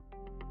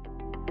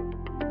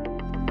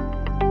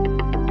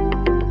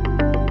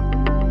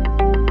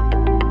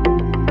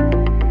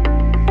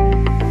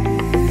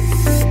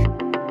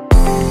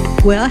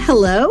Well,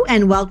 hello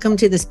and welcome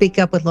to the Speak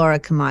Up with Laura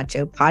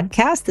Camacho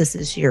podcast. This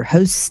is your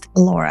host,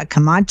 Laura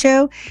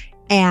Camacho,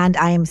 and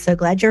I am so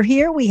glad you're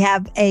here. We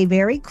have a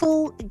very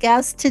cool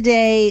guest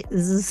today.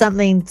 This is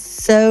something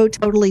so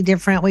totally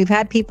different. We've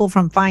had people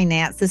from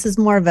finance. This is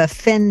more of a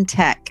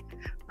fintech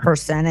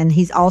person, and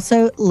he's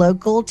also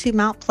local to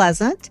Mount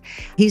Pleasant.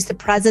 He's the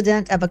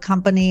president of a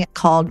company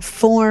called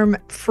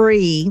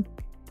Formfree,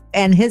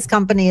 and his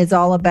company is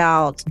all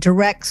about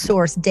direct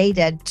source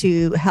data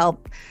to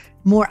help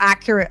more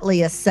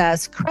accurately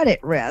assess credit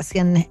risk.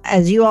 And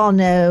as you all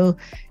know,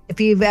 if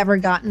you've ever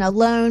gotten a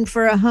loan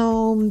for a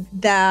home,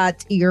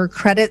 that your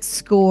credit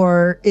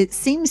score, it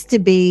seems to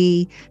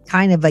be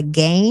kind of a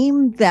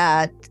game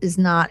that is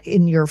not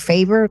in your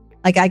favor.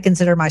 Like, I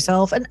consider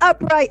myself an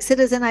upright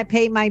citizen. I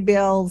pay my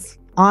bills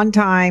on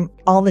time,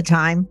 all the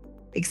time,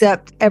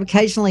 except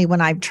occasionally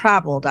when I've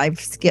traveled, I've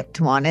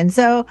skipped one. And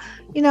so,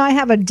 I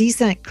have a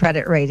decent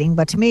credit rating,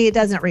 but to me, it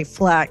doesn't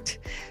reflect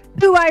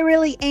who I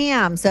really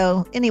am.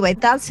 So anyway,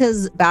 that's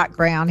his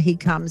background. He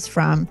comes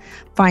from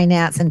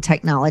finance and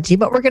technology,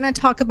 but we're going to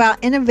talk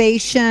about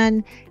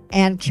innovation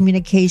and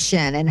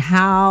communication and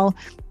how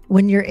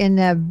when you're in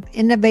an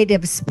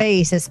innovative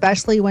space,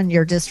 especially when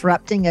you're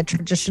disrupting a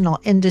traditional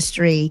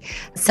industry,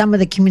 some of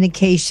the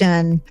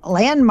communication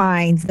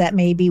landmines that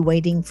may be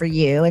waiting for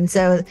you. And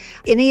so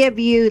any of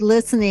you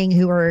listening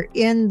who are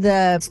in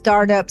the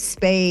startup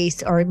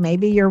space, or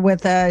maybe you're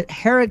with a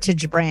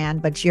heritage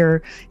brand, but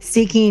you're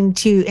seeking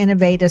to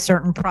innovate a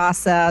certain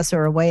process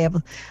or a way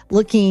of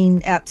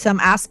looking at some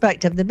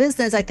aspect of the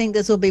business, I think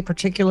this will be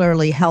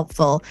particularly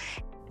helpful.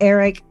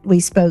 Eric,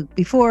 we spoke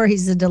before.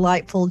 He's a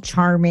delightful,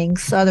 charming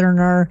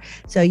Southerner.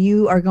 So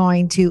you are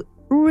going to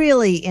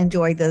really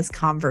enjoy this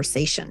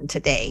conversation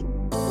today.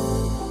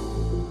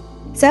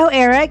 So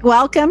Eric,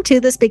 welcome to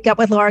the Speak Up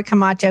with Laura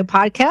Camacho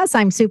podcast.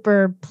 I'm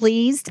super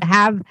pleased to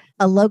have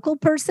a local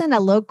person,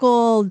 a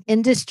local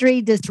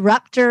industry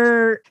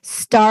disruptor,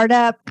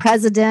 startup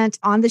president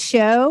on the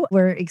show.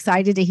 We're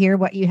excited to hear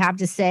what you have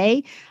to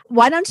say.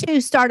 Why don't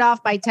you start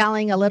off by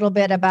telling a little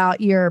bit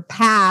about your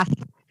path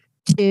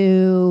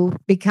to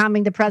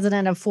becoming the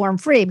president of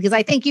Formfree? Because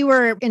I think you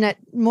were in a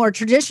more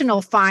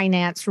traditional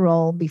finance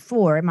role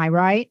before. Am I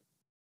right?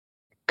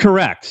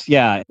 Correct.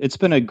 Yeah. It's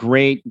been a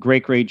great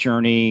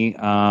journey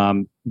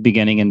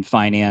beginning in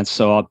finance.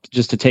 So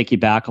just to take you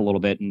back a little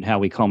bit and how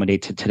we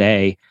culminate to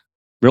today,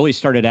 really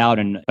started out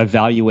in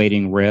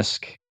evaluating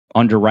risk,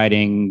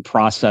 underwriting,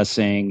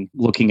 processing,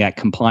 looking at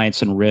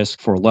compliance and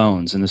risk for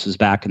loans. And this was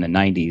back in the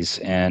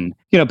 90s. And,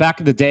 back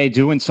in the day,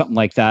 doing something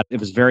like that, it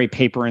was very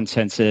paper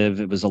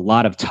intensive. It was a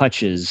lot of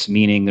touches,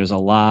 meaning there's a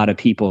lot of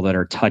people that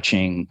are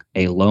touching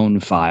a loan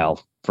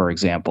file, for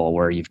example,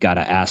 where you've got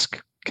to ask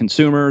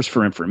consumers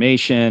for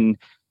information.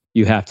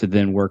 You have to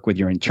then work with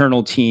your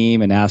internal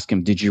team and ask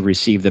them, did you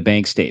receive the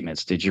bank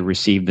statements? Did you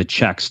receive the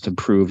checks to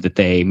prove that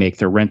they make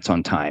their rent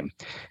on time?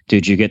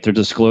 Did you get their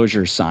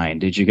disclosure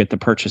signed? Did you get the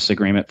purchase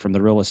agreement from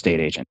the real estate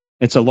agent?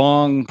 It's a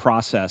long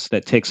process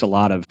that takes a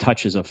lot of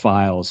touches of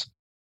files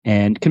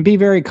and can be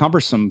very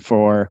cumbersome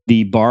for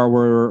the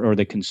borrower or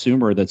the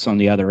consumer that's on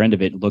the other end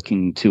of it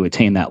looking to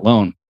attain that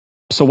loan.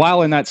 So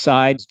while in that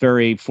side, it's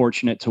very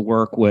fortunate to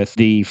work with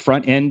the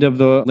front end of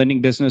the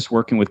lending business,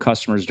 working with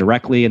customers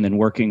directly, and then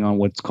working on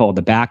what's called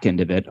the back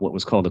end of it, what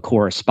was called the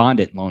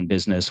correspondent loan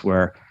business,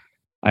 where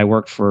I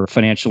worked for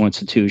financial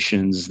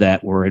institutions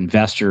that were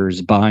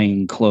investors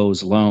buying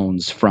closed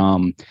loans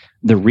from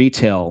the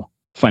retail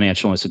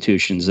financial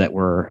institutions that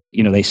were,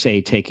 they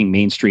say taking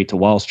Main Street to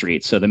Wall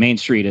Street. So the Main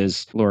Street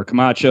is Laura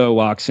Camacho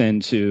walks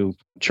into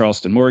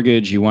Charleston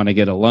Mortgage, you want to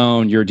get a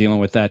loan, you're dealing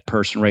with that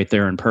person right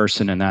there in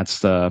person, and that's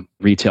the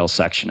retail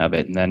section of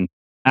it. And then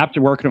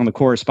after working on the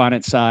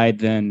correspondent side,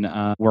 then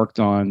worked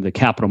on the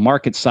capital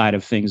market side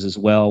of things as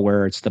well,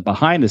 where it's the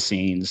behind the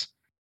scenes,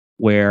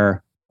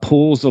 where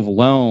pools of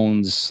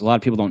loans, a lot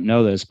of people don't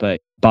know this, but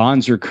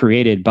bonds are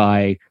created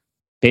by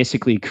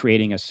basically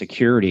creating a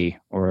security,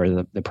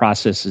 or the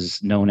process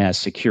is known as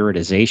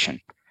securitization.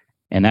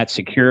 And that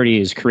security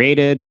is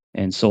created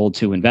and sold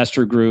to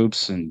investor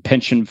groups and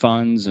pension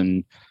funds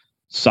and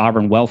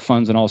sovereign wealth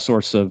funds and all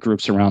sorts of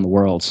groups around the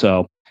world.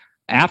 So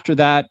after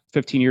that,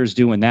 15 years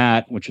doing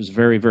that, which was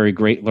very, very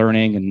great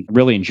learning and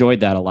really enjoyed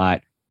that a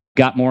lot,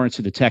 got more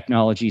into the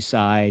technology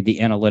side, the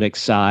analytics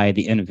side,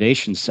 the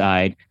innovation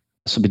side.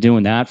 So I've been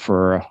doing that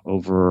for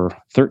over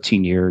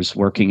 13 years,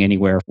 working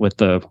anywhere with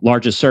the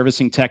largest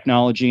servicing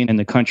technology in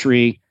the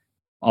country.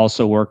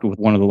 Also worked with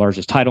one of the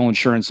largest title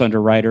insurance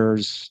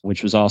underwriters,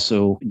 which was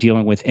also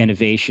dealing with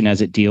innovation as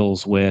it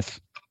deals with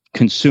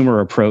consumer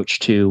approach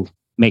to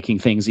making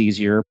things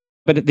easier.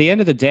 But at the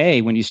end of the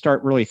day, when you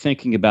start really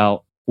thinking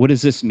about what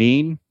does this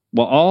mean?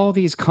 Well, all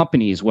these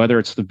companies, whether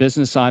it's the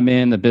business I'm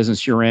in, the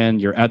business you're in,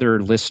 your other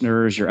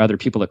listeners, your other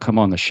people that come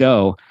on the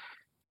show,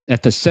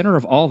 at the center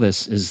of all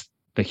this is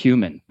the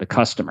human, the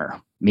customer,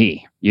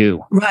 me,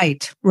 you.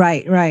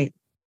 Right.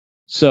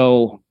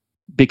 So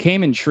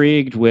became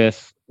intrigued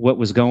with what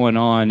was going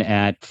on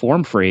at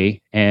Formfree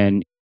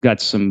and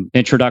got some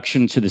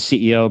introduction to the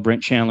CEO.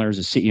 Brent Chandler is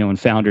the CEO and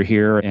founder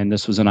here. And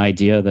this was an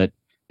idea that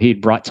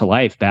he'd brought to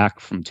life back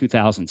from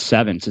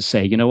 2007 to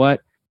say, you know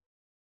what?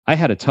 I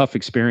had a tough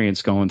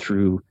experience going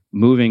through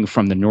moving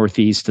from the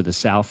Northeast to the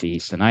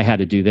Southeast, and I had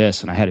to do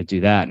this and I had to do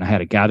that, and I had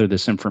to gather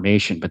this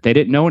information, but they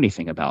didn't know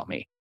anything about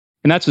me.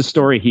 And that's a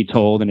story he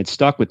told, and it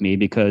stuck with me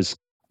because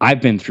I've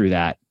been through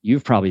that.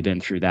 You've probably been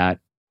through that.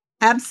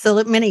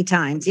 Absolutely, many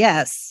times,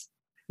 yes.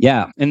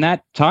 Yeah. In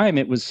that time,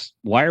 it was,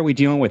 why are we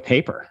dealing with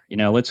paper?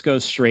 Let's go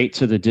straight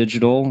to the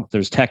digital.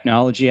 There's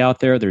technology out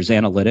there. There's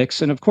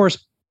analytics. And of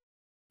course,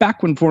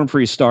 back when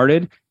Formfree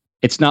started,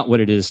 it's not what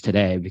it is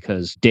today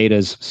because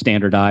data's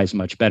standardized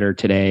much better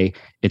today.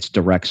 It's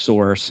direct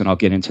source. And I'll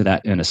get into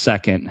that in a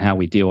second, how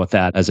we deal with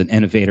that as an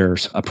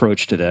innovator's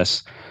approach to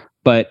this.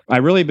 But I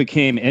really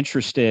became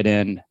interested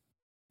in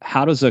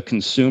how does a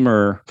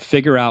consumer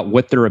figure out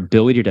what their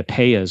ability to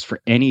pay is for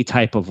any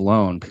type of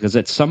loan? Because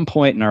at some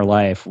point in our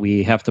life,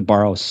 we have to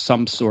borrow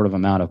some sort of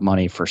amount of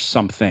money for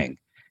something.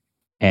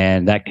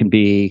 And that can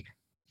be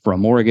for a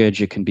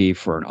mortgage, it can be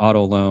for an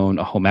auto loan,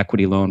 a home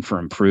equity loan for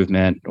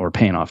improvement or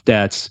paying off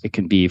debts. It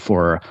can be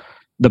for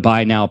the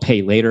buy now,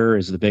 pay later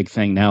is the big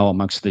thing now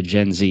amongst the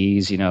Gen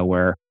Zs,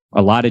 where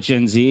a lot of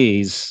Gen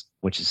Zs,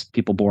 which is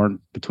people born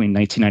between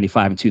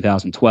 1995 and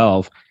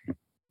 2012,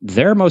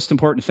 their most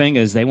important thing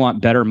is they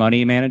want better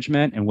money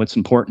management. And what's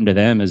important to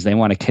them is they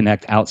want to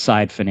connect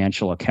outside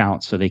financial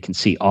accounts so they can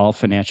see all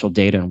financial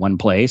data in one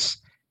place.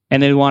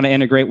 And they want to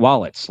integrate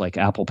wallets like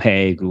Apple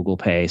Pay, Google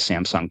Pay,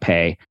 Samsung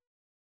Pay.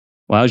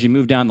 Well, as you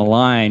move down the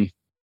line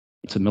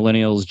to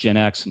millennials, Gen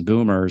X, and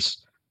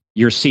boomers,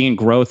 you're seeing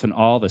growth in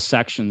all the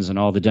sections and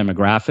all the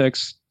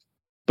demographics.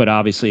 But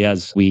obviously,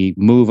 as we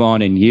move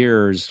on in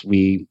years,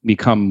 we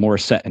become more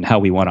set in how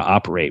we want to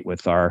operate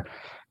with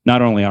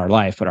not only our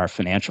life, but our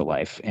financial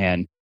life.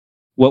 And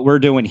what we're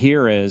doing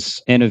here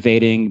is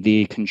innovating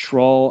the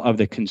control of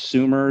the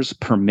consumer's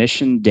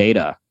permission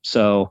data.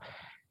 So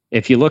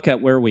if you look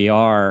at where we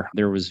are,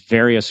 there was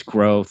various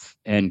growth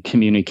and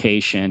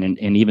communication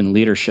and even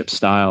leadership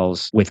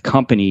styles with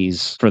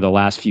companies for the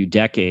last few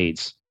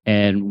decades.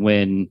 And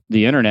when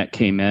the internet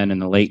came in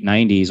the late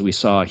 90s, we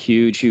saw a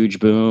huge, huge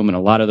boom. And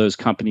a lot of those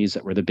companies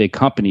that were the big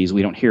companies,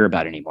 we don't hear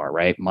about anymore,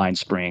 right?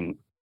 Mindspring,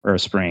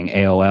 Earthspring,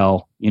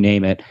 AOL, you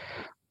name it.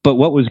 But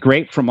what was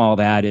great from all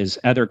that is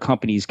other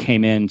companies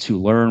came in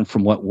to learn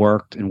from what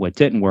worked and what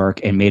didn't work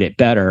and made it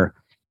better.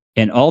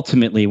 And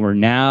ultimately, we're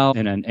now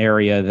in an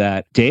area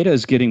that data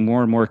is getting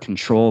more and more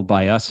controlled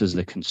by us as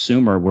the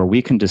consumer, where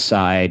we can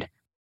decide,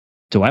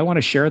 do I want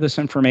to share this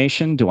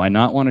information? Do I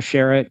not want to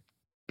share it?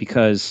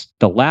 Because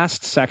the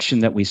last section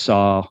that we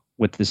saw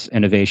with this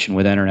innovation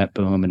with internet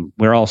boom, and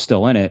we're all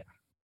still in it,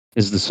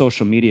 is the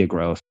social media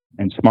growth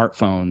and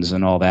smartphones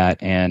and all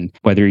that. And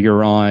whether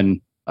you're on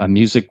a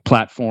music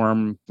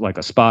platform like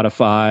a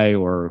Spotify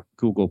or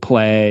Google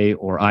Play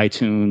or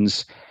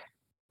iTunes,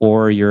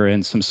 or you're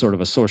in some sort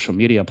of a social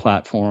media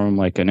platform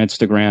like an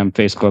Instagram,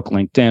 Facebook,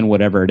 LinkedIn,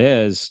 whatever it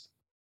is,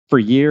 for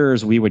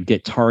years we would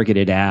get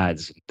targeted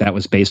ads that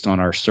was based on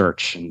our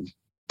search and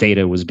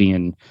data was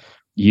being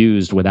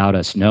used without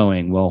us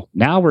knowing. Well,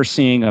 now we're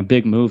seeing a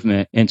big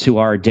movement into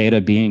our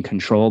data being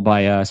controlled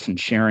by us and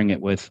sharing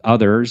it with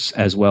others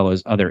as well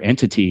as other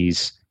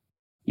entities.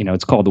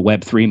 It's called the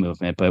Web3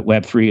 movement, but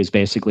Web3 is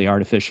basically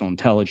artificial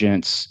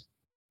intelligence,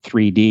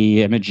 3D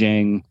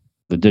imaging,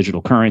 the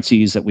digital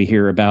currencies that we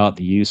hear about,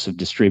 the use of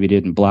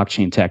distributed and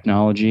blockchain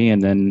technology,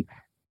 and then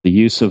the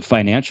use of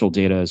financial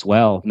data as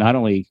well, not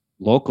only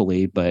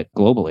locally, but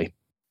globally.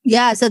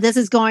 Yeah, so this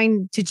is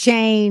going to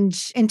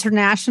change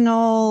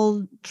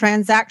international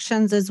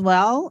transactions as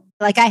well.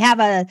 Like I have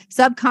a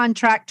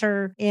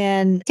subcontractor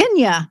in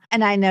Kenya,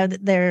 and I know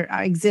that there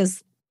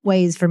exists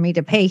ways for me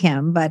to pay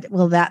him, but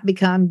will that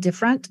become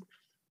different?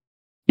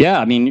 Yeah,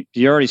 I mean,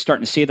 you're already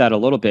starting to see that a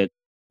little bit.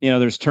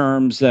 There's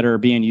terms that are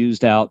being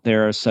used out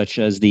there, such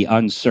as the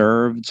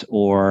unserved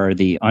or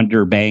the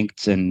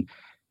underbanked. And,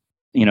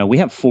 we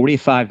have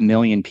 45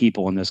 million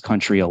people in this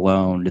country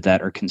alone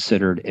that are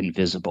considered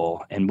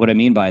invisible. And what I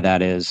mean by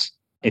that is,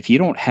 if you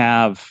don't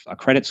have a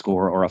credit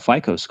score or a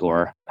FICO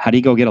score, how do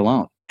you go get a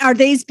loan? Are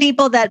these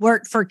people that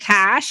work for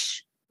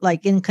cash?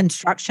 Like in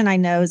construction, I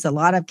know is a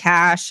lot of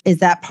cash. Is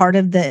that part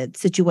of the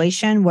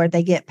situation where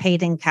they get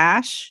paid in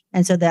cash?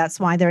 And so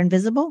that's why they're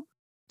invisible?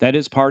 That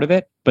is part of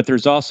it. But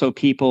there's also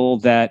people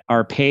that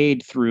are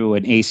paid through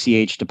an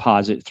ACH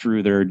deposit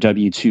through their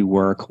W-2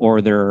 work,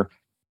 or they're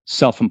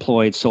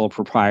self-employed sole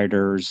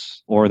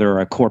proprietors, or they're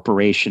a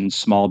corporation,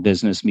 small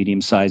business,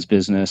 medium-sized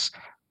business.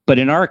 But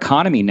in our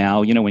economy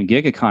now, when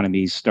gig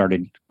economies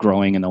started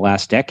growing in the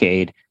last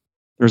decade,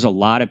 there's a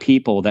lot of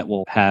people that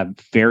will have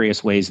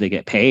various ways they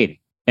get paid.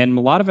 And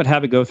a lot of it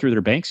have to go through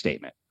their bank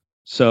statement.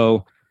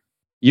 So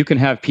you can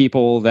have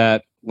people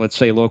that, let's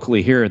say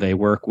locally here, they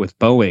work with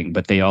Boeing,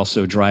 but they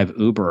also drive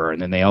Uber,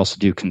 and then they also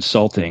do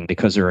consulting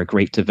because they're a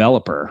great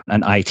developer,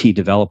 an IT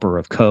developer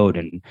of code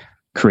and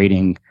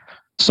creating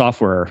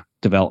software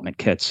development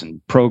kits and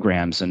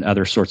programs and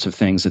other sorts of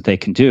things that they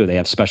can do. They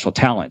have special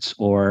talents.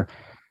 Or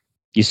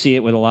you see it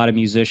with a lot of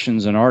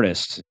musicians and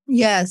artists.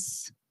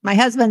 Yes. My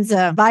husband's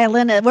a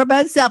violinist. We're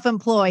both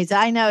self-employed. So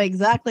I know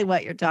exactly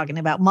what you're talking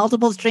about.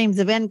 Multiple streams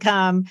of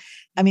income.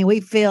 I mean,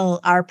 we feel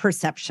our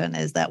perception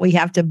is that we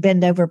have to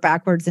bend over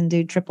backwards and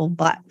do triple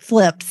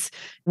flips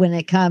when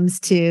it comes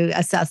to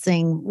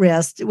assessing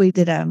risk. We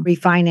did a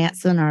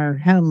refinance in our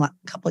home a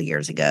couple of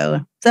years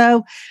ago.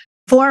 So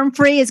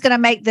Formfree is going to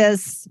make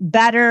this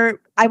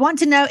better. I want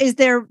to know, is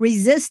there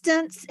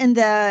resistance in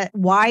the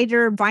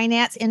wider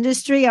finance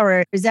industry,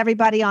 or is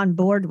everybody on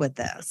board with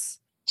this?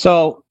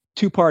 So,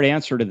 two-part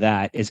answer to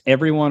that. Is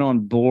everyone on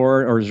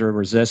board, or is there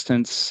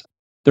resistance?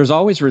 There's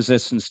always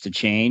resistance to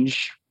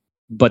change,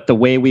 but the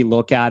way we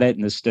look at it,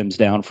 and this stems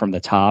down from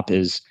the top,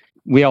 is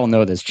we all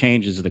know this: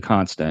 change is the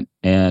constant.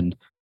 And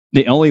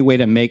the only way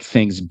to make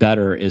things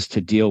better is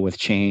to deal with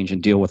change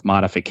and deal with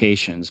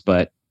modifications.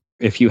 But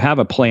if you have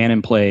a plan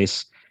in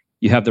place,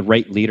 you have the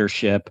right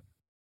leadership,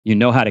 you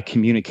know how to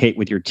communicate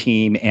with your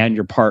team and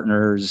your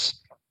partners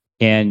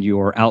and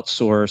your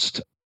outsourced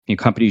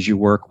companies you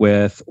work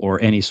with, or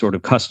any sort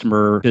of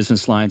customer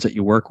business lines that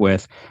you work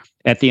with,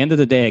 at the end of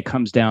the day, it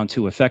comes down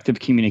to effective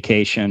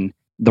communication,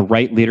 the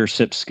right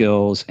leadership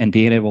skills, and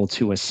being able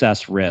to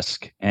assess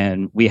risk.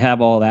 And we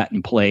have all that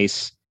in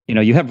place.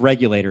 You have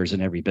regulators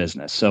in every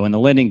business. So in the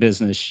lending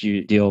business,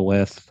 you deal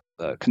with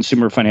the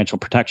Consumer Financial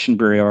Protection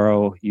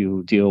Bureau,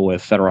 you deal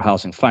with Federal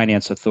Housing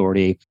Finance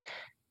Authority,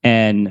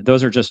 and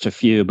those are just a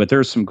few, but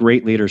there's some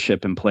great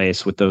leadership in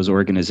place with those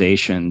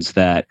organizations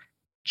that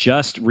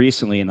just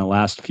recently in the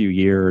last few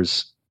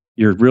years,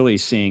 you're really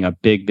seeing a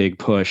big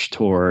push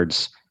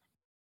towards,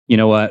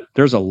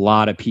 there's a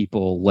lot of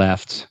people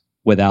left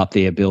without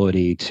the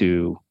ability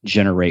to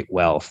generate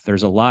wealth.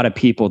 There's a lot of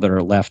people that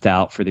are left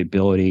out for the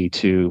ability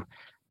to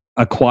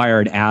acquire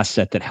an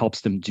asset that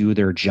helps them do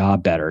their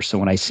job better. So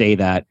when I say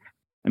that,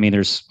 I mean,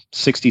 there's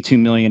 62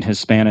 million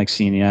Hispanics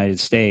in the United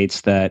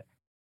States that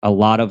a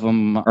lot of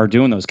them are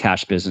doing those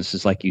cash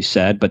businesses, like you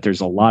said, but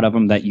there's a lot of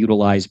them that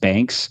utilize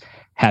banks,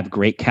 have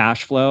great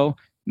cash flow,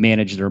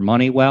 manage their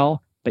money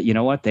well, but you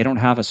know what? They don't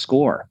have a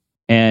score.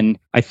 And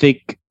I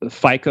think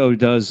FICO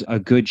does a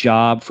good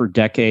job for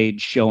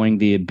decades showing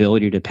the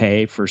ability to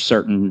pay for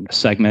certain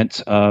segments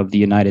of the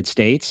United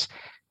States.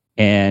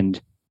 And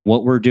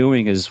what we're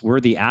doing is we're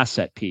the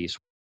asset piece,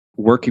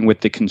 working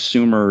with the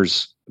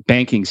consumer's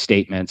banking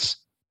statements.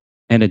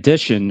 In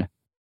addition,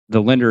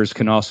 the lenders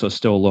can also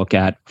still look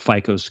at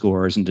FICO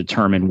scores and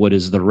determine what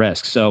is the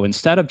risk. So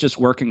instead of just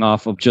working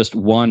off of just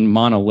one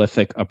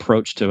monolithic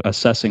approach to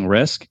assessing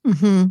risk,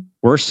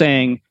 we're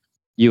saying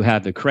you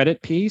have the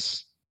credit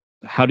piece.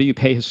 How do you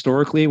pay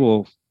historically?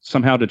 Will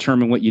somehow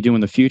determine what you do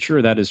in the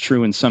future. That is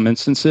true in some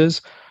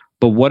instances.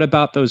 But what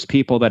about those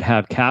people that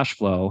have cash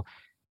flow?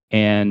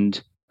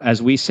 And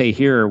as we say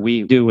here,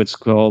 we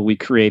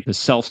create the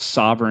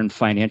self-sovereign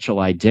financial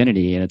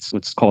identity, and it's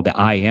what's called the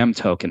I am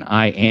token,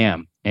 I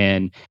am.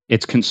 And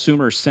it's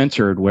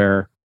consumer-centered,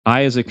 where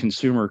I, as a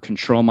consumer,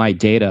 control my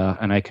data,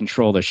 and I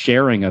control the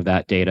sharing of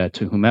that data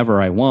to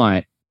whomever I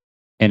want.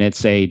 And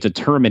it's a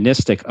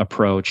deterministic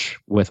approach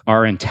with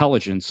our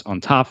intelligence on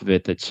top of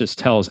it that just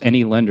tells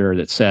any lender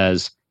that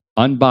says,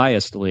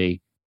 unbiasedly,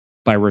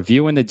 by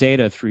reviewing the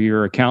data through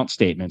your account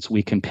statements,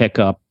 we can pick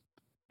up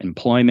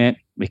employment,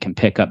 we can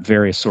pick up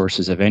various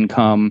sources of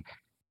income,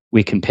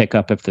 we can pick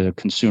up if the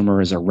consumer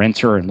is a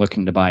renter and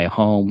looking to buy a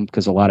home,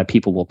 because a lot of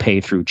people will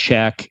pay through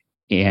checks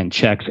and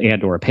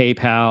or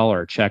PayPal,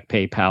 or check,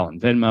 PayPal, and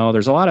Venmo.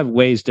 There's a lot of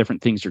ways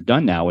different things are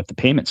done now with the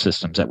payment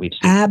systems that we've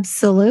seen.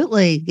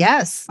 Absolutely.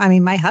 Yes. I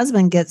mean, my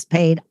husband gets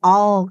paid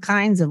all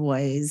kinds of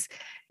ways.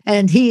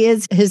 And he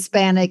is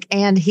Hispanic,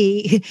 and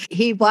he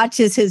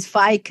watches his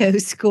FICO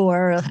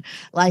score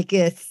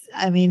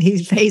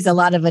he pays a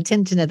lot of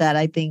attention to that,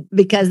 I think,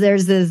 because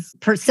there's this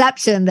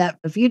perception that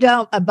if you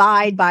don't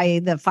abide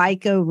by the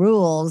FICO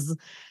rules,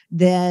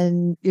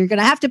 then you're going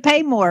to have to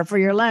pay more for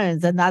your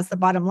loans. And that's the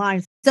bottom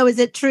line. So is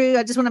it true?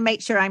 I just want to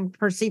make sure I'm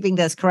perceiving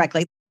this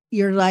correctly.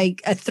 You're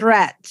like a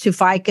threat to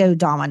FICO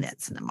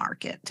dominance in the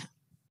market.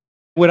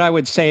 What I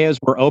would say is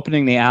we're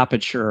opening the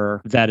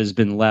aperture that has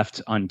been left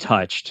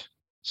untouched.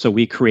 So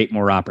we create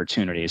more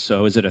opportunities.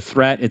 So is it a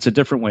threat? It's a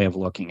different way of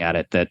looking at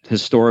it, that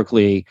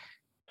historically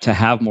to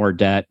have more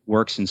debt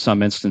works in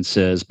some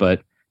instances,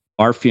 but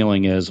our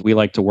feeling is we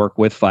like to work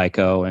with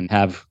FICO and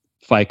have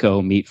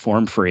FICO meet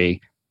Formfree.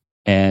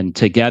 And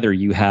together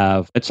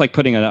it's like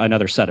putting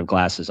another set of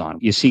glasses on.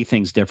 You see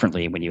things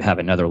differently when you have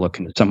another look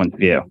into someone's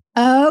view.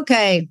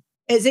 Okay.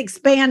 It's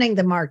expanding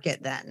the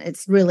market then.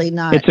 It's really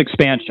not. It's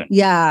expansion.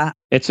 Yeah.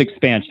 It's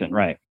expansion,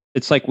 right.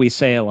 It's like we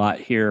say a lot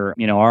here,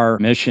 our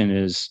mission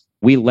is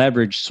we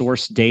leverage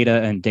source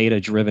data and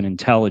data-driven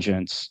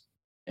intelligence.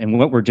 And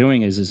what we're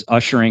doing is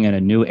ushering in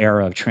a new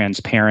era of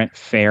transparent,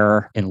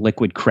 fair, and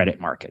liquid credit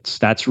markets.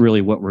 That's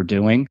really what we're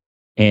doing.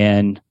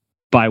 And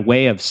by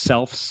way of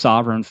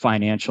self-sovereign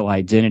financial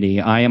identity,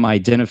 I am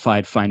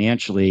identified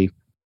financially.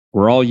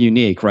 We're all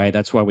unique, right?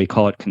 That's why we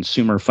call it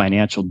consumer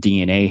financial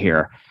DNA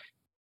here.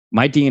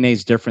 My DNA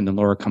is different than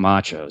Laura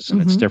Camacho's,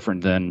 and it's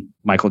different than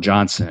Michael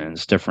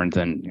Johnson's, different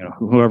than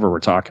whoever we're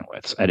talking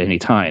with at any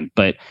time.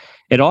 But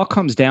It all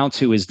comes down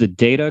to, is the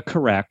data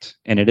correct?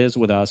 And it is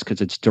with us because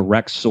it's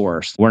direct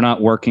source. We're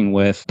not working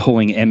with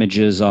pulling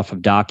images off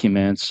of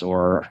documents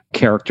or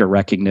character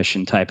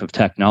recognition type of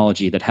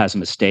technology that has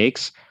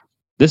mistakes.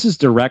 This is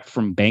direct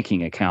from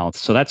banking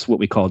accounts. So that's what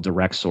we call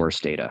direct source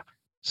data.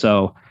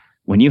 So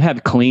when you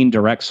have clean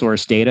direct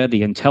source data,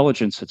 the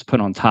intelligence that's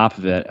put on top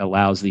of it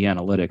allows the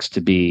analytics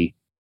to be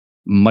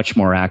much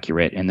more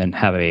accurate and then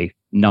have a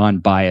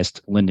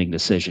non-biased lending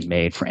decision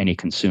made for any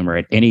consumer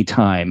at any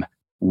time,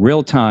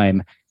 real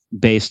time,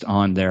 based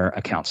on their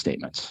account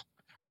statements.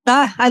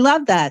 I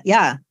love that.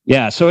 Yeah.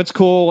 Yeah. So it's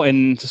cool.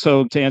 And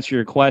so to answer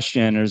your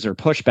question, is there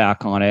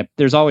pushback on it?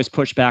 There's always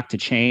pushback to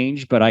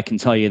change, but I can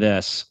tell you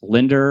this,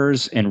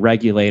 lenders and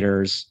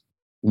regulators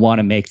want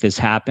to make this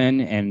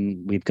happen. And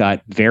we've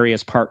got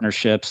various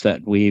partnerships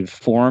that we've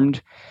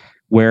formed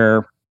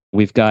where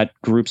we've got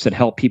groups that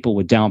help people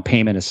with down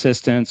payment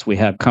assistance. We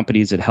have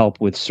companies that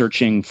help with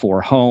searching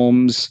for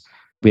homes.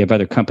 We have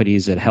other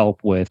companies that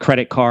help with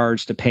credit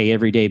cards to pay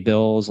everyday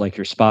bills like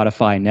your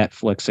Spotify,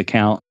 Netflix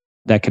account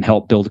that can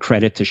help build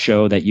credit to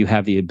show that you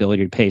have the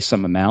ability to pay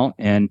some amount.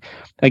 And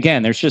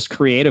again, there's just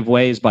creative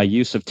ways by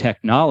use of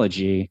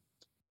technology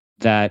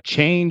that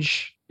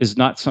change is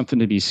not something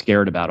to be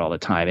scared about all the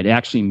time. It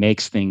actually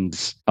makes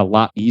things a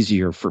lot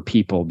easier for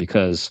people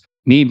because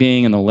me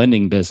being in the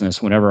lending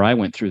business, whenever I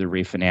went through the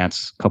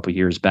refinance a couple of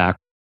years back,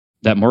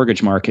 that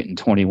mortgage market in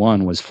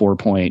 21 was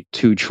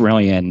 4.2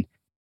 trillion.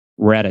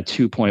 We're at a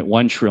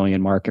 2.1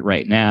 trillion market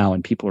right now,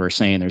 and people are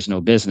saying there's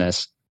no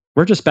business.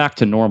 We're just back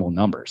to normal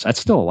numbers. That's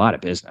still a lot of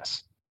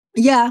business.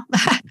 Yeah,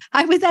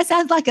 that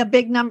sounds like a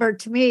big number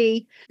to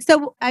me.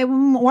 So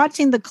I'm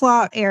watching the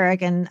clock,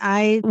 Eric, and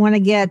I want to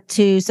get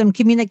to some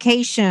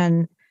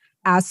communication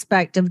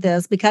aspect of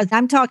this because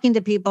I'm talking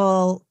to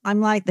people.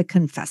 I'm like the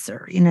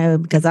confessor,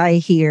 because I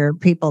hear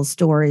people's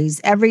stories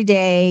every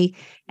day.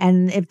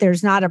 And if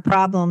there's not a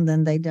problem,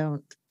 then they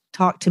don't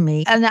talk to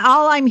me. And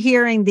all I'm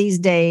hearing these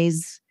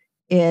days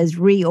is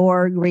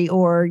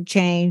reorg,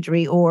 change,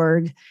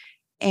 reorg.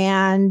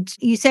 And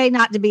you say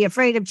not to be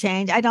afraid of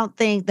change. I don't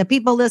think the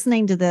people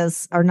listening to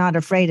this are not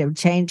afraid of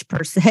change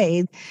per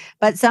se,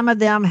 but some of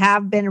them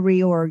have been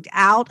reorged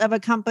out of a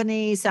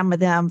company. Some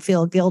of them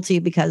feel guilty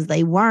because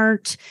they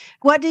weren't.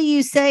 What do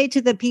you say to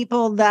the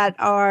people that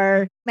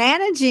are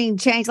managing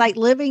change, like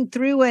living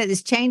through it,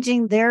 is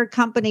changing their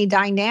company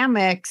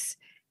dynamics?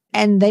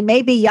 And they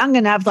may be young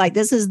enough, like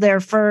this is their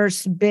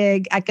first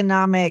big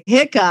economic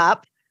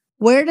hiccup.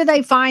 Where do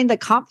they find the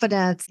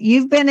confidence?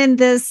 You've been in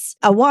this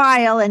a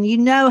while and you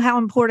know how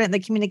important the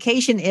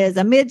communication is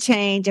amid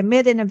change,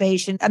 amid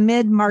innovation,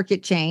 amid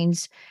market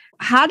change.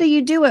 How do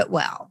you do it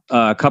well?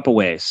 A couple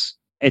ways.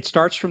 It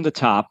starts from the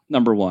top,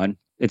 number one.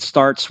 It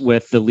starts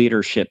with the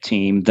leadership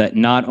team that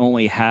not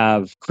only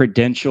have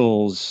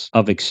credentials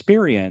of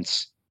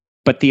experience,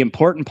 but the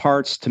important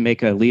parts to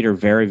make a leader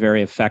very,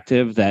 very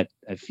effective that,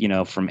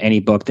 if from any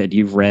book that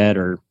you've read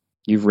or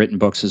you've written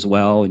books as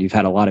well, and you've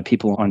had a lot of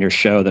people on your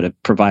show that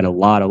have provided a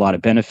lot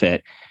of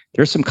benefit.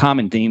 There's some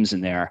common themes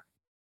in there.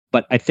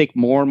 But I think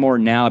more and more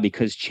now,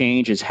 because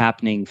change is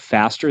happening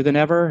faster than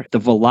ever, the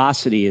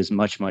velocity is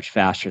much, much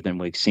faster than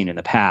we've seen in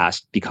the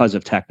past because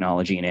of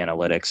technology and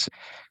analytics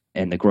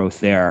and the growth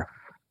there.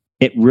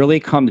 It really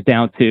comes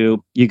down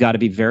to, you got to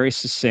be very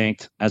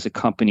succinct as a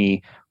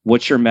company.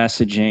 What's your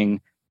messaging?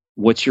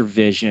 What's your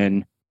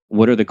vision?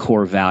 What are the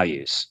core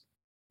values?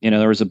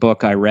 There was a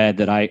book I read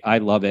that I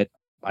love it.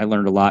 I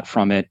learned a lot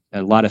from it,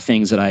 a lot of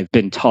things that I've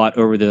been taught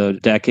over the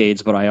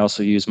decades, but I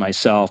also use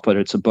myself. But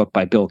it's a book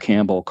by Bill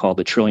Campbell called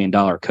The $1 Trillion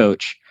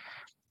Coach.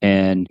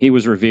 And he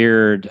was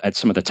revered at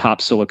some of the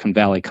top Silicon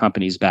Valley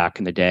companies back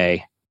in the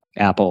day,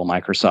 Apple,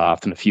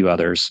 Microsoft, and a few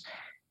others.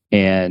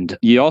 And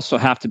you also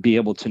have to be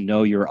able to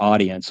know your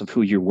audience of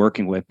who you're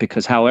working with,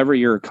 because however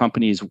your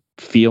company's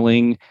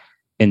feeling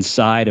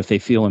inside, if they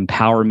feel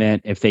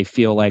empowerment, if they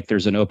feel like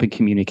there's an open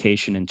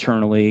communication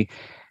internally,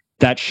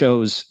 that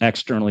shows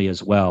externally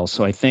as well.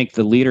 So I think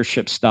the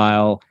leadership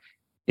style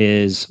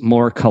is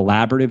more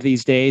collaborative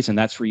these days, and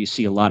that's where you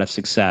see a lot of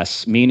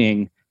success,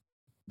 meaning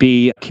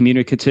be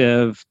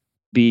communicative,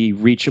 be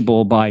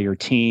reachable by your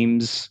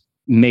teams,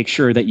 make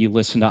sure that you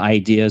listen to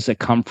ideas that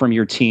come from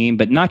your team,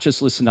 but not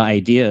just listen to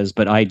ideas,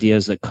 but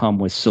ideas that come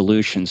with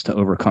solutions to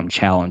overcome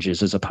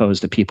challenges, as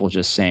opposed to people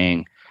just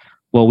saying,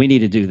 well, we need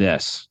to do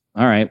this.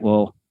 All right,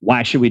 well,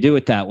 why should we do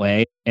it that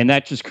way? And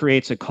that just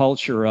creates a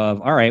culture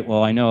of, all right,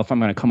 well, I know if I'm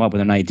going to come up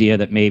with an idea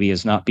that maybe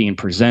is not being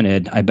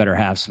presented, I better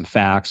have some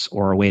facts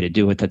or a way to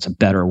do it that's a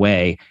better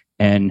way.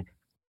 And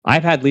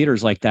I've had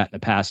leaders like that in the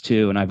past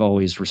too, and I've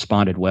always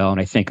responded well.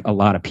 And I think a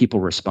lot of people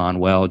respond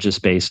well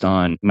just based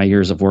on my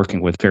years of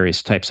working with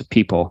various types of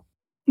people.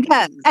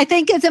 Yeah, I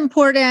think it's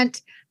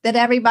important that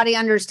everybody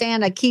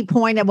understand a key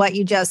point of what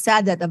you just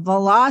said, that the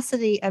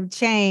velocity of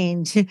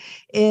change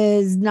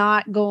is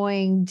not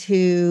going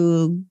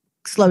to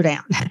slow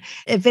down.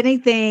 If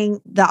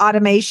anything, the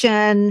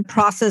automation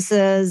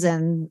processes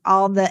and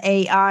all the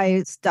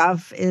AI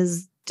stuff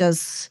is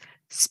just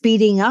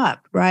speeding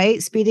up,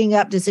 right? Speeding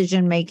up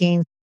decision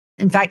making.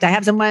 In fact, I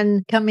have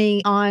someone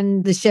coming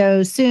on the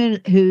show soon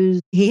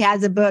he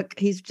has a book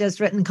he's just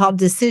written called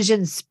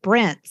Decision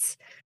Sprints.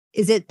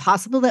 Is it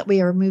possible that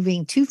we are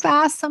moving too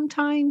fast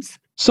sometimes?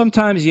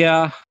 Sometimes,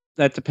 yeah.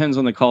 That depends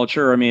on the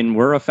culture. I mean,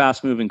 we're a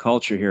fast moving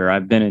culture here.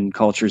 I've been in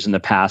cultures in the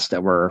past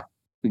that were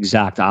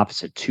exact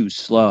opposite, too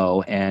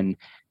slow. And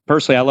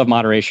personally, I love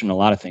moderation in a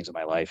lot of things in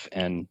my life.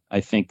 And I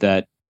think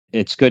that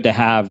it's good to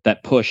have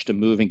that push to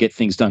move and get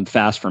things done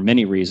fast for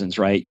many reasons,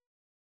 right?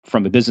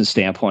 From a business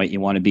standpoint, you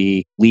want to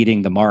be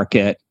leading the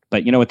market.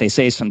 But you know what they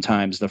say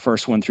sometimes, the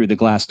first one through the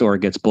glass door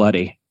gets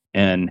bloody.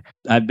 And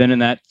I've been in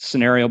that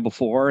scenario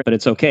before, but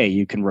it's okay.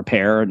 You can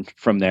repair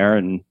from there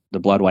and the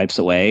blood wipes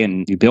away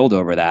and you build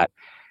over that.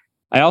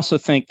 I also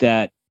think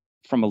that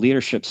from a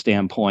leadership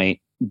standpoint,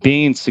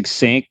 being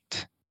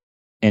succinct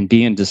and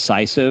being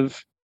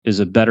decisive is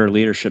a better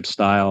leadership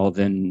style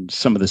than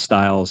some of the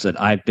styles that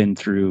I've been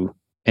through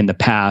in the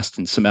past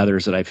and some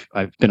others that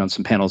I've been on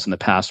some panels in the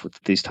past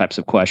with these types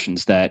of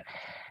questions. That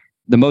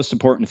the most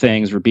important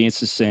things are being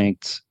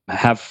succinct,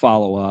 have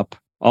follow-up,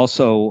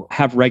 also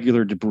have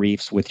regular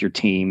debriefs with your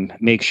team.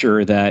 Make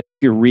sure that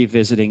you're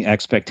revisiting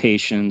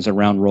expectations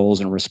around roles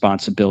and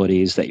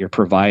responsibilities, that you're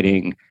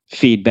providing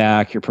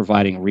feedback, you're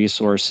providing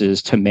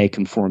resources to make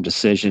informed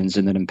decisions,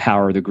 and then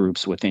empower the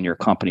groups within your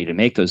company to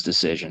make those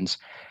decisions.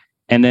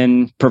 And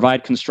then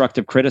provide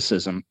constructive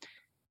criticism.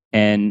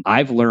 And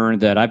I've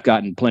learned that I've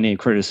gotten plenty of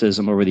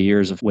criticism over the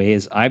years of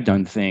ways I've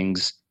done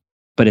things,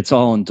 but it's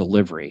all in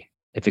delivery.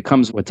 If it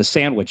comes with the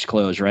sandwich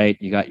close, right?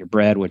 You got your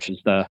bread, which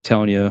is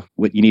telling you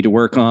what you need to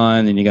work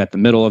on. And you got the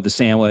middle of the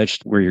sandwich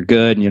where you're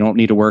good and you don't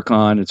need to work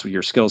on. It's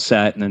your skill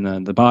set. And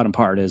then the bottom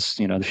part is,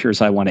 here's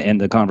how I want to end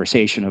the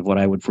conversation of what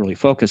I would really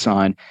focus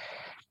on.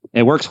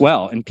 It works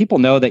well. And people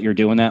know that you're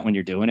doing that when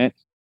you're doing it.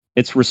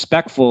 It's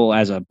respectful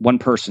as a one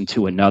person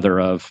to another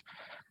of,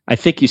 I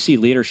think you see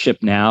leadership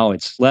now,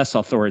 it's less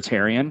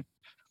authoritarian.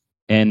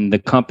 And the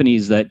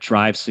companies that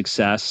drive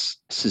success,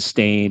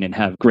 sustain, and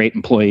have great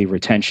employee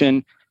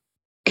retention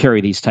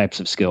carry these types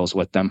of skills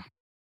with them.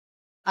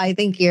 I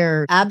think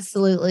you're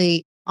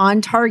absolutely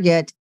on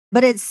target,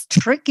 but it's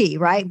tricky,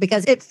 right?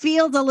 Because it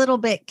feels a little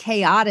bit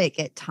chaotic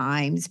at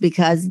times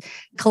because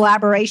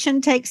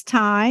collaboration takes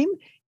time.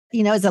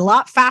 It's a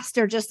lot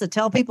faster just to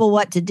tell people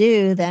what to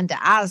do than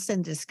to ask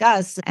and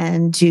discuss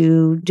and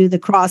to do the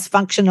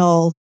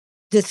cross-functional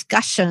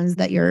discussions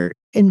that you're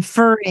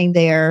inferring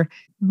there.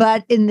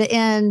 But in the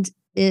end,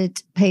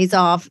 it pays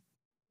off.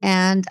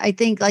 And I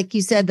think, like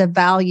you said, the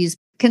values,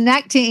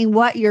 connecting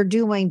what you're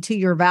doing to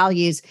your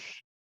values.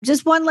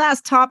 Just one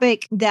last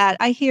topic that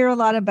I hear a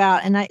lot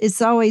about, and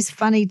it's always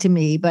funny to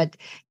me, but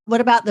what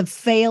about the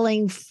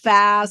failing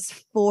fast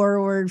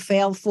forward,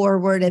 fail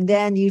forward, and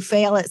then you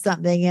fail at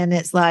something and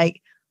it's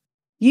like,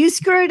 you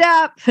screwed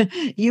up,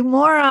 you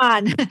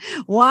moron.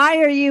 Why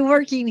are you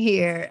working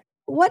here?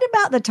 What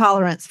about the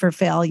tolerance for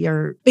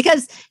failure?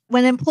 Because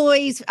when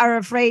employees are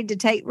afraid to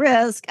take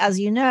risk, as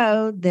you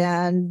know,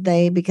 then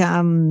they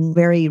become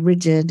very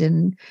rigid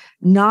and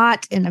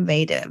not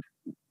innovative.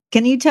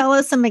 Can you tell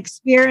us some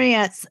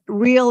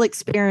real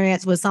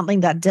experience with something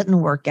that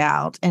didn't work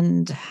out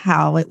and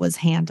how it was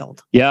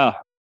handled? Yeah.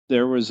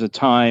 There was a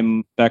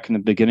time back in the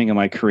beginning of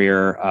my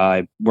career,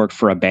 I worked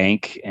for a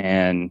bank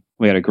and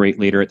we had a great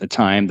leader at the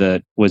time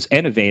that was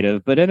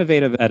innovative, but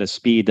innovative at a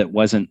speed that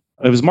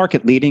it was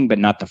market leading, but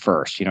not the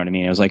first. You know what I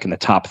mean? It was like in the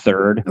top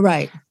third.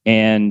 Right.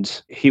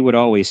 And he would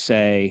always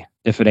say,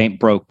 if it ain't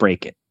broke,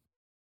 break it.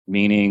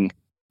 Meaning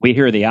we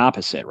hear the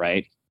opposite,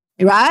 right?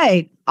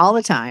 Right. All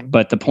the time.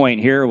 But the point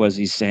here was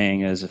he's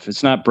saying is if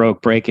it's not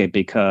broke, break it,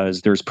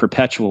 because there's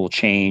perpetual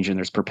change and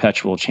there's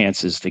perpetual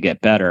chances to get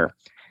better.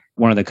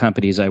 One of the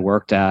companies I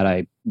worked at,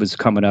 I was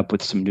coming up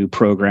with some new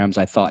programs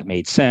I thought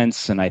made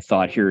sense. And I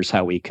thought, here's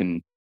how we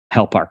can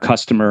help our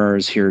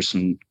customers. Here's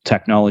some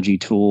technology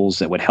tools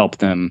that would help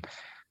them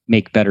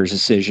make better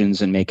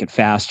decisions and make it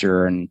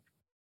faster. And,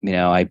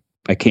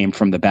 I came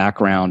from the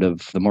background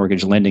of the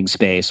mortgage lending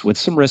space with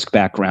some risk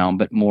background,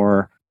 but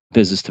more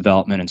business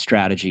development and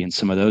strategy and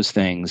some of those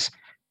things.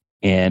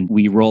 And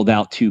we rolled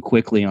out too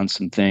quickly on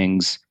some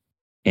things.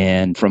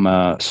 And from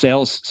a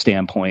sales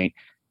standpoint,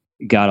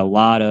 got a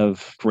lot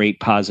of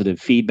great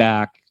positive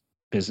feedback.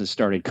 Business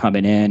started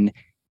coming in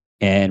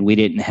and we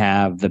didn't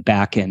have the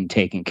back end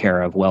taken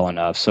care of well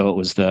enough. So it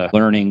was the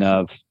learning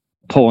of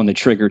pulling the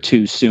trigger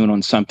too soon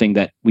on something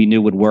that we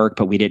knew would work,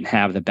 but we didn't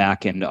have the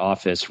back end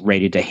office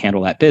ready to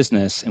handle that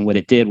business. And what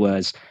it did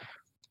was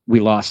we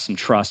lost some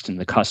trust in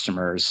the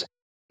customers.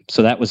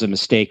 So that was a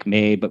mistake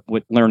made. But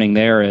what learning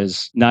there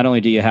is not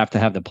only do you have to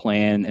have the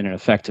plan and an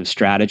effective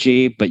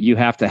strategy, but you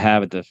have to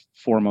have at the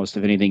foremost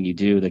of anything you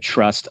do, the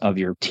trust of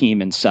your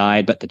team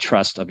inside, but the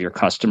trust of your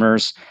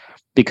customers.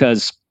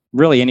 Because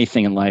really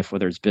anything in life,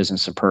 whether it's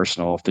business or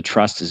personal, if the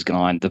trust is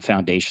gone, the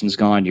foundation's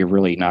gone, you're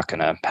really not going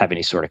to have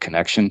any sort of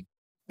connection.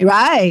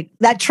 Right.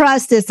 That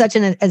trust is such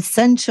an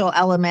essential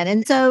element.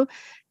 And so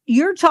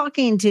you're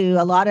talking to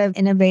a lot of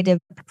innovative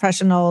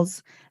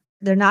professionals.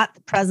 They're not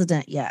the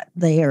president yet.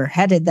 They are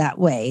headed that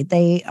way.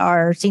 They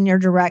are senior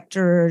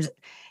directors,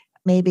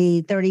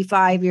 maybe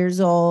 35 years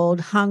old,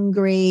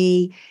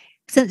 hungry,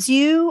 Since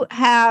you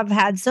have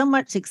had so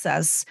much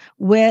success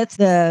with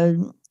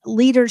the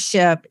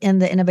leadership in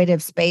the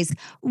innovative space,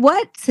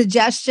 what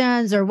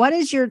suggestions or what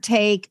is your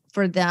take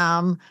for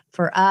them,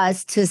 for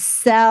us to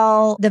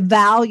sell the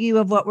value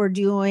of what we're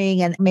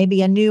doing and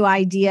maybe a new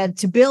idea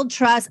to build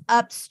trust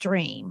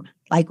upstream?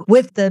 Like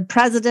with the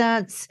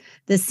presidents,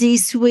 the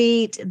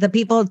C-suite, the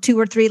people 2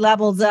 or 3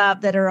 levels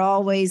up that are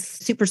always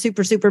super,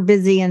 super, super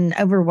busy and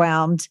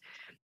overwhelmed.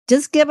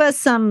 Just give us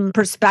some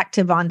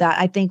perspective on that.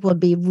 I think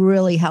would be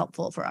really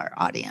helpful for our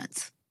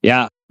audience.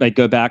 Yeah, I'd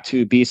go back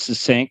to be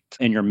succinct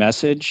in your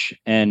message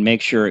and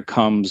make sure it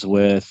comes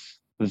with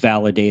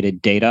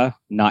validated data,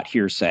 not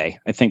hearsay.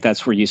 I think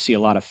that's where you see a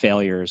lot of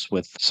failures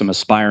with some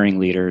aspiring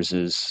leaders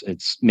is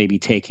it's maybe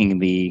taking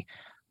the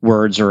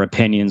words or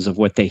opinions of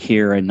what they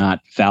hear and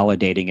not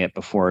validating it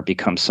before it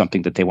becomes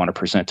something that they want to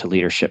present to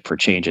leadership for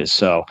changes.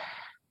 So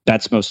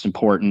that's most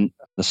important.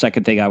 The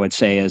second thing I would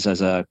say is,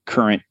 as a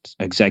current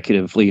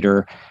executive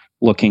leader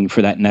looking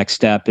for that next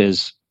step,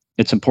 is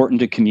it's important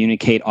to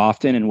communicate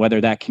often, and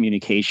whether that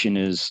communication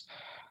is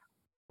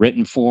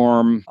written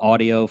form,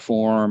 audio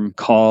form,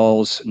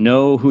 calls,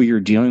 know who you're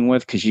dealing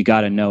with, because you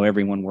got to know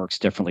everyone works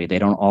differently. They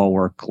don't all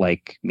work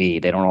like me.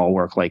 They don't all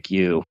work like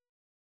you.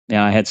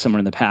 Now, I had someone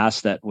in the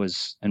past that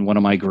was in one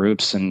of my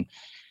groups and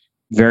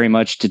very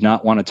much did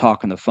not want to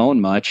talk on the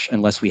phone much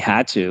unless we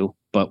had to,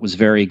 but was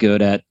very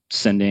good at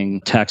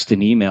sending text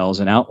and emails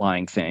and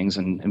outlining things.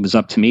 And it was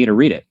up to me to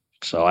read it.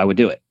 So I would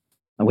do it.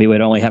 And we would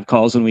only have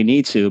calls when we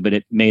need to, but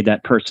it made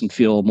that person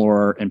feel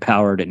more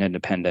empowered and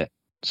independent.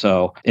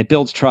 So it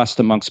builds trust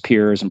amongst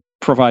peers and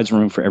provides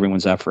room for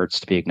everyone's efforts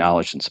to be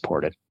acknowledged and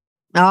supported.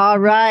 All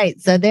right.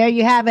 So there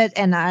you have it.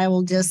 And I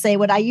will just say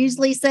what I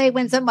usually say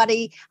when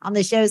somebody on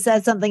the show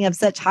says something of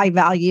such high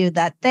value,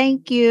 that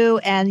thank you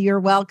and you're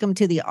welcome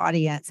to the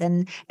audience.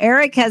 And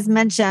Eric has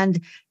mentioned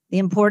the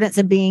importance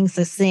of being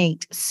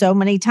succinct so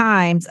many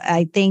times.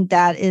 I think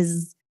that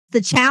is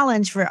the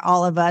challenge for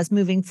all of us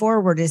moving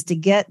forward, is to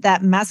get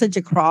that message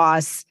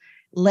across,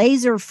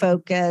 laser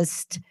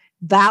focused,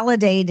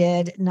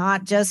 validated,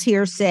 not just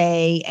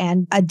hearsay,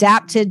 and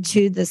adapted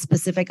to the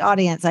specific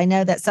audience. I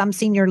know that some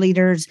senior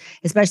leaders,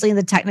 especially in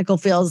the technical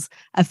fields,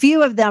 a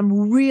few of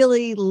them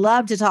really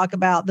love to talk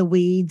about the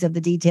weeds of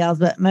the details,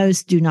 but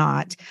most do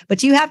not.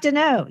 But you have to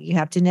know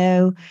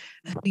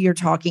who you're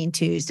talking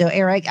to. So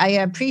Eric, I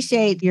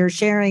appreciate your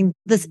sharing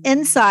this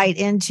insight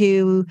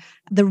into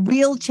the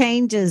real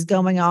changes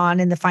going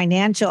on in the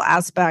financial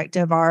aspect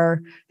of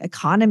our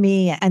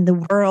economy and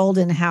the world,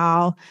 and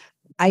how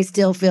I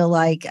still feel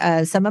like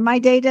some of my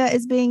data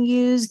is being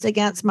used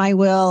against my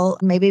will,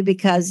 maybe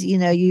because,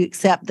 you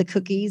accept the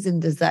cookies,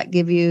 and does that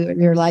give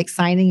you're like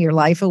signing your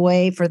life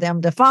away for them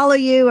to follow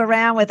you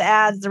around with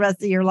ads the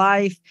rest of your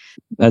life?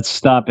 That's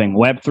stopping.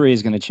 Web3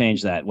 is going to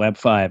change that.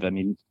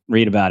 Web5,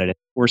 read about it.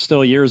 We're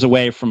still years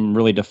away from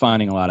really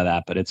defining a lot of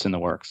that, but it's in the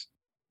works.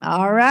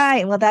 All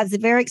right. Well, that's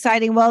very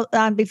exciting. Well,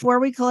 before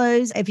we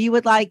close, if you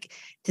would like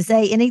to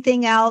say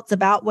anything else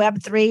about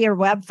Web3 or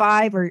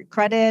Web5 or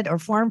credit or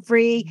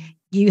Formfree,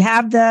 you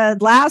have the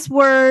last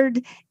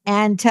word,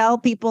 and tell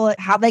people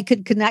how they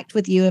could connect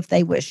with you if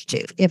they wish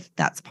to, if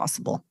that's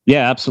possible.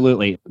 Yeah,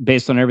 absolutely.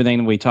 Based on everything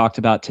that we talked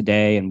about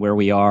today and where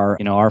we are,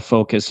 our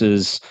focus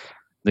is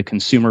the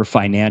consumer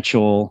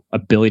financial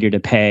ability to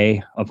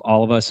pay of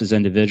all of us as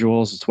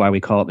individuals. That's why we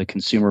call it the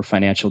consumer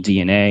financial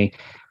DNA.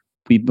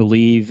 We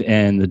believe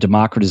in the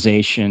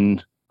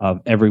democratization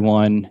of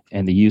everyone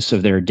and the use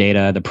of their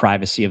data, the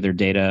privacy of their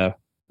data,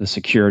 the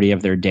security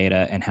of their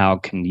data, and how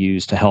it can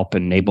use to help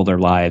enable their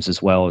lives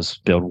as well as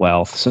build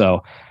wealth.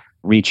 So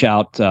reach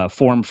out.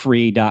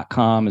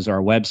 Formfree.com is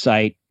our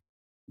website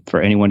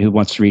for anyone who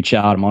wants to reach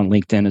out. I'm on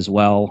LinkedIn as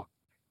well,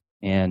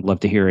 and love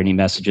to hear any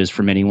messages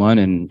from anyone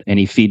and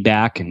any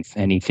feedback and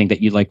anything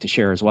that you'd like to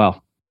share as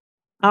well.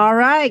 All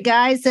right,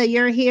 guys. So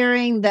you're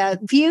hearing the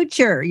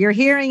future. You're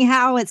hearing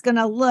how it's going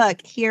to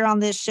look here on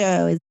this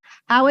show.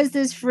 How is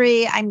this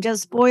free? I'm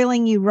just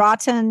spoiling you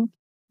rotten,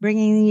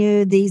 bringing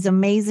you these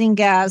amazing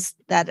guests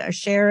that are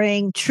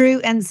sharing true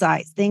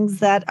insights,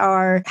 things that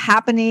are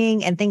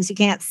happening and things you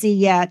can't see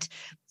yet.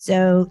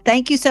 So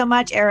thank you so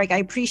much, Eric. I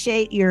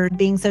appreciate your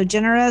being so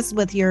generous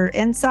with your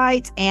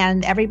insights.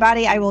 And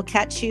everybody, I will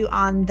catch you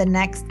on the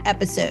next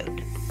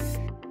episode.